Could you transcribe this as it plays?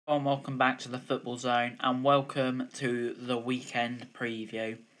And welcome back to the Football Zone and welcome to the weekend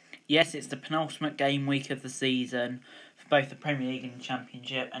preview. Yes, it's the penultimate game week of the season for both the Premier League and the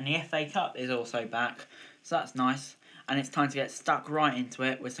Championship, and the FA Cup is also back, so that's nice. And it's time to get stuck right into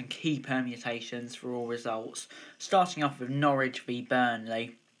it with some key permutations for all results. Starting off with Norwich v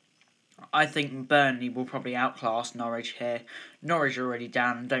Burnley. I think Burnley will probably outclass Norwich here. Norwich are already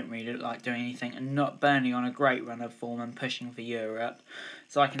down and don't really look like doing anything, and not Burnley on a great run of form and pushing for Europe.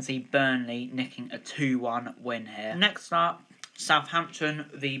 So I can see Burnley nicking a 2-1 win here. Next up, Southampton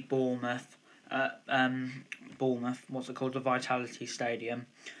v Bournemouth. Bournemouth, what's it called? The Vitality Stadium.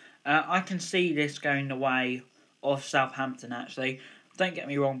 I can see this going the way of Southampton, actually. Don't get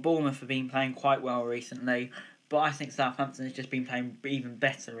me wrong, Bournemouth have been playing quite well recently, but I think Southampton has just been playing even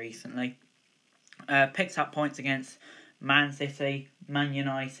better recently. Picked up points against Man City, Man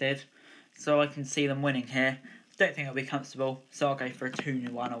United, so I can see them winning here. Don't think it'll be comfortable, so I'll go for a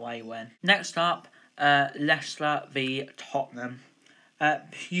 2-1 away win. Next up, Leicester v Tottenham.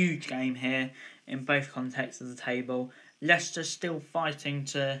 Huge game here in both contexts of the table. Leicester still fighting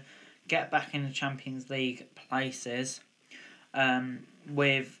to get back in the Champions League places,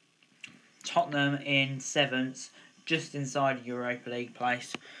 with Tottenham in 7th, just inside Europa League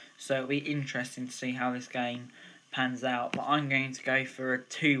place. So it'll be interesting to see how this game pans out. But I'm going to go for a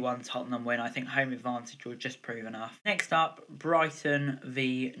 2-1 Tottenham win. I think home advantage will just prove enough. Next up, Brighton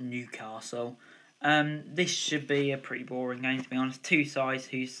v Newcastle. This should be a pretty boring game, to be honest. Two sides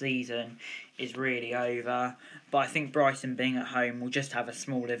whose season is really over. But I think Brighton being at home will just have a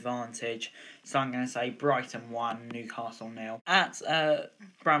small advantage. So I'm going to say Brighton 1, Newcastle 0. At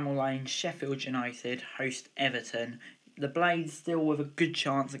Bramall Lane, Sheffield United host Everton. The Blades still with a good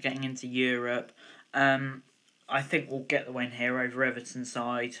chance of getting into Europe. I think we'll get the win here over Everton's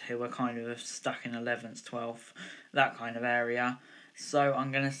side, who are kind of stuck in 11th, 12th, that kind of area. So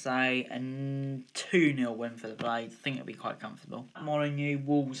I'm going to say a 2-0 win for the Blades. I think it'll be quite comfortable. At Molineux,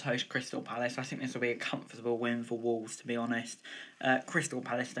 Wolves host Crystal Palace. I think this will be a comfortable win for Wolves, to be honest. Crystal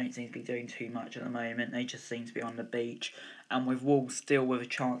Palace don't seem to be doing too much at the moment. They just seem to be on the beach. And with Wolves still with a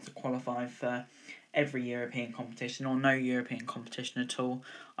chance to qualify for every European competition or no European competition at all,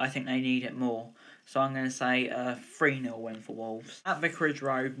 I think they need it more. So I'm going to say a 3-0 win for Wolves. At Vicarage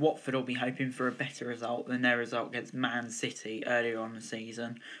Road, Watford will be hoping for a better result than their result against Man City earlier on in the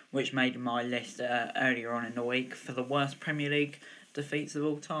season, which made my list earlier on in the week for the worst Premier League defeats of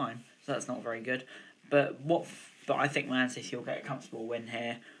all time. So that's not very good. But I think Man City will get a comfortable win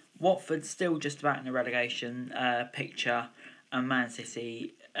here. Watford's still just about in the relegation picture, and Man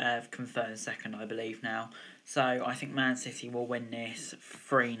City have confirmed second, I believe, now. So I think Man City will win this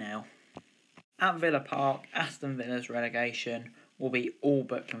 3-0. At Villa Park, Aston Villa's relegation will be all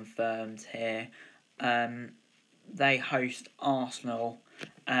but confirmed here. They host Arsenal.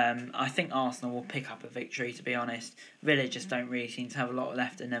 I think Arsenal will pick up a victory, to be honest. Villa just don't really seem to have a lot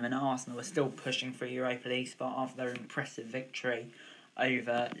left in them, and Arsenal are still pushing for a Europa League spot after their impressive victory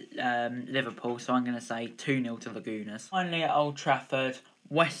over Liverpool. So I'm going to say 2-0 to the Gooners. Finally, at Old Trafford,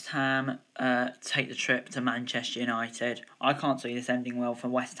 West Ham take the trip to Manchester United. I can't see this ending well for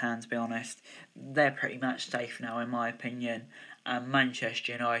West Ham, to be honest. They're pretty much safe now, in my opinion. And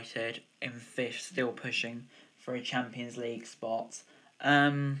Manchester United in 5th, still pushing for a Champions League spot.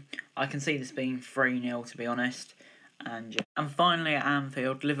 I can see this being 3-0, to be honest. And finally, at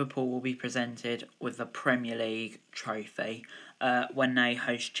Anfield, Liverpool will be presented with the Premier League trophy when they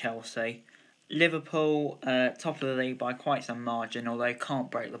host Chelsea. Liverpool, top of the league by quite some margin, although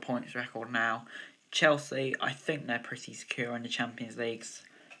can't break the points record now. Chelsea, I think they're pretty secure in the Champions League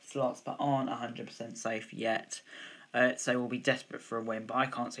slots, but aren't 100% safe yet. So we'll be desperate for a win, but I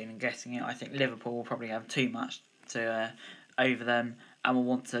can't see them getting it. I think Liverpool will probably have too much to over them and will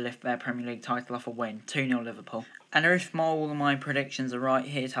want to lift their Premier League title off a win. 2-0 Liverpool. And if all of my predictions are right,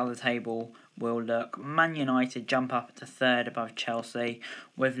 here's how the table will look. Man United jump up to 3rd above Chelsea,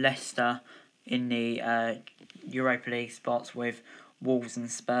 with Leicester in the Europa League spots with Wolves and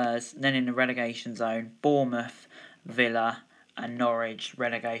Spurs. Then in the relegation zone, Bournemouth, Villa and Norwich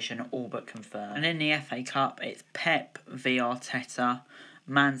relegation all but confirmed. And in the FA Cup, it's Pep v Arteta,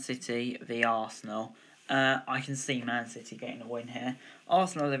 Man City v Arsenal. I can see Man City getting a win here.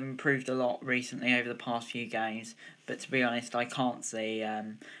 Arsenal have improved a lot recently over the past few games, but to be honest, I can't see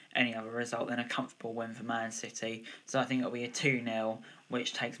any other result than a comfortable win for Man City. So I think it'll be a 2-0,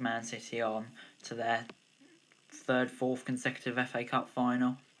 which takes Man City on to their 3rd, 4th consecutive FA Cup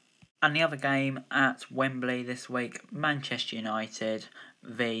final. And the other game at Wembley this week, Manchester United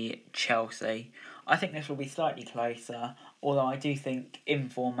v Chelsea. I think this will be slightly closer, although I do think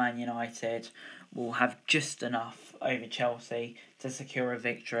in-form Man United will have just enough over Chelsea to secure a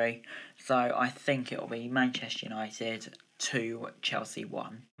victory. So I think it will be Manchester United 2, Chelsea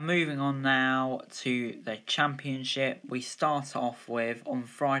 1. Moving on now to the Championship, we start off with, on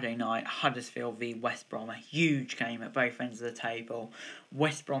Friday night, Huddersfield v West Brom, a huge game at both ends of the table.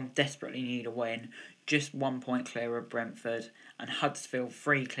 West Brom desperately need a win, just 1 point clear of Brentford, and Huddersfield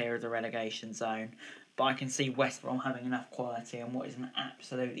 3 clear of the relegation zone. But I can see West Brom having enough quality in what is an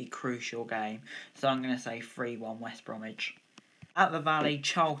absolutely crucial game, so I'm going to say 3-1 West Bromwich. At the Valley,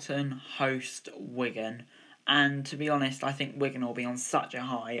 Charlton host Wigan. And to be honest, I think Wigan will be on such a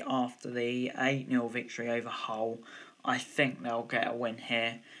high after the 8-0 victory over Hull. I think they'll get a win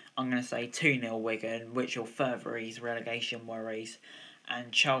here. I'm going to say 2-0 Wigan, which will further ease relegation worries.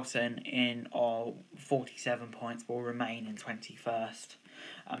 And Charlton, in 47 points, will remain in 21st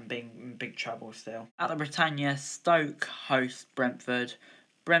and being in big trouble still. At the Britannia, Stoke host Brentford.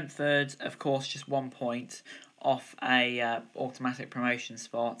 Brentford, of course, just 1 point off a automatic promotion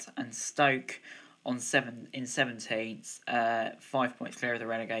spot, and Stoke in 17th, 5 points clear of the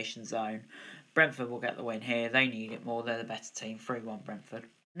relegation zone. Brentford will get the win here. They need it more. They're the better team. 3-1 Brentford.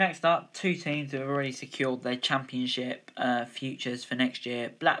 Next up, two teams who have already secured their Championship futures for next year.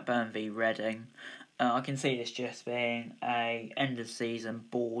 Blackburn v Reading. I can see this just being a end of season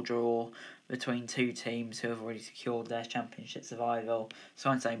ball draw between two teams who have already secured their Championship survival. So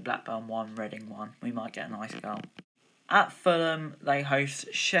I'm saying Blackburn 1, Reading 1. We might get a nice goal. At Fulham, they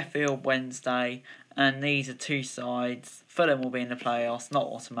host Sheffield Wednesday, and these are two sides. Fulham will be in the playoffs, not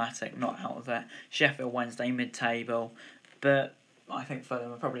automatic, not out of it. Sheffield Wednesday mid-table, but I think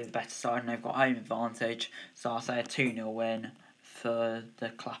Fulham are probably the better side and they've got home advantage, so I'll say a 2-0 win for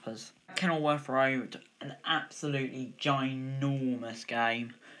the Clappers. Kenilworth Road, an absolutely ginormous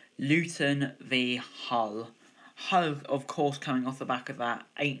game. Luton v Hull. Hull, of course, coming off the back of that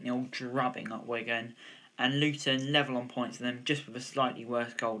 8-0 drubbing at Wigan, and Luton level on points with them, just with a slightly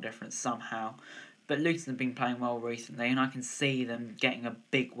worse goal difference somehow. But Luton have been playing well recently, and I can see them getting a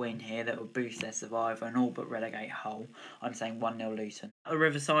big win here that will boost their survival and all but relegate Hull. I'm saying 1-0 Luton. At the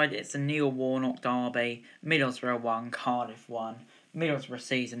Riverside, it's a Neil Warnock derby. Middlesbrough 1, Cardiff 1. Middlesbrough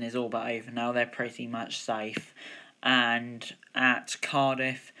season is all but over now. They're pretty much safe. And at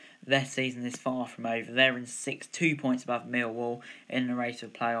Cardiff, their season is far from over. They're in 2 points above Millwall in the race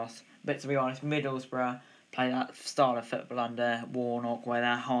of playoffs. But to be honest, Middlesbrough play that style of football under Warnock where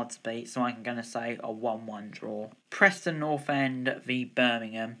they're hard to beat, so I'm going to say a 1-1 draw. Preston North End v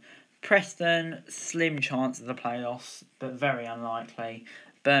Birmingham. Preston, slim chance of the playoffs, but very unlikely.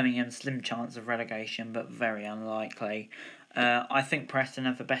 Birmingham, slim chance of relegation, but very unlikely. I think Preston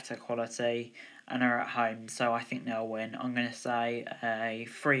have a better quality and are at home, so I think they'll win. I'm going to say a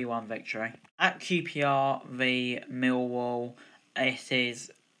 3-1 victory. At QPR v Millwall, it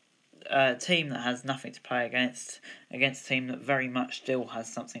is a team that has nothing to play against a team that very much still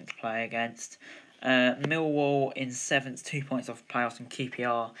has something to play against. Millwall in 7th, 2 points off the playoffs, and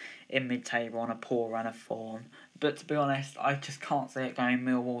QPR in mid-table on a poor run of form. But to be honest, I just can't see it going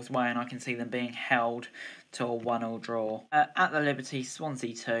Millwall's way, and I can see them being held to a 1-1 draw. At the Liberty,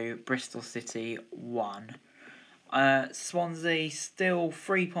 Swansea 2, Bristol City 1. Swansea still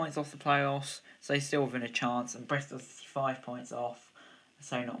 3 points off the playoffs, so still within a chance, and Bristol 5 points off.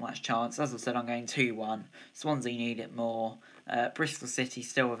 So not much chance. As I said, I'm going 2-1. Swansea need it more. Bristol City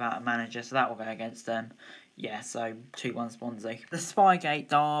still without a manager, so that will go against them. Yeah, so 2-1 Swansea. The Spygate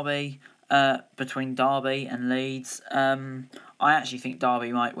derby between Derby and Leeds. I actually think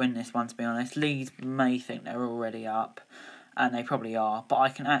Derby might win this one, to be honest. Leeds may think they're already up, and they probably are. But I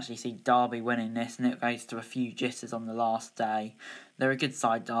can actually see Derby winning this, and it goes to a few jitters on the last day. They're a good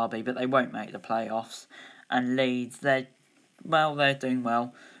side, Derby, but they won't make the playoffs. And Leeds, they're doing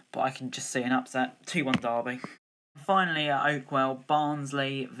well, but I can just see an upset. 2-1 Derby. Finally at Oakwell,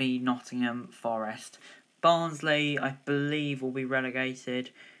 Barnsley v Nottingham Forest. Barnsley, I believe, will be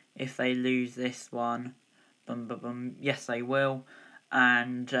relegated if they lose this one. Yes, they will.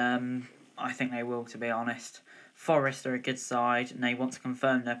 And I think they will, to be honest. Forest are a good side, and they want to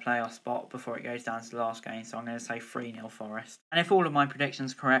confirm their playoff spot before it goes down to the last game, so I'm going to say 3-0 Forest. And if all of my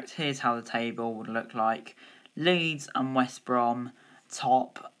predictions are correct, here's how the table would look like. Leeds and West Brom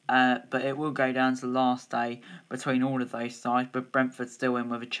top, but it will go down to the last day between all of those sides, but Brentford still in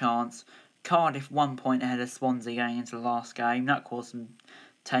with a chance. Cardiff 1 point ahead of Swansea going into the last game. That caused some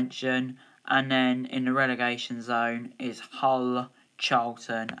tension. And then in the relegation zone is Hull,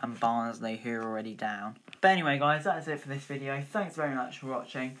 Charlton and Barnsley, who are already down. But anyway guys, that is it for this video. Thanks very much for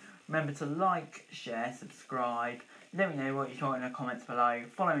watching. Remember to like, share, subscribe. Let me know what you thought in the comments below.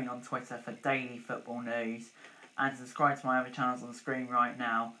 Follow me on Twitter for daily football news. and subscribe to my other channels on the screen right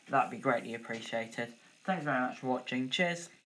now. That'd be greatly appreciated. Thanks very much for watching. Cheers.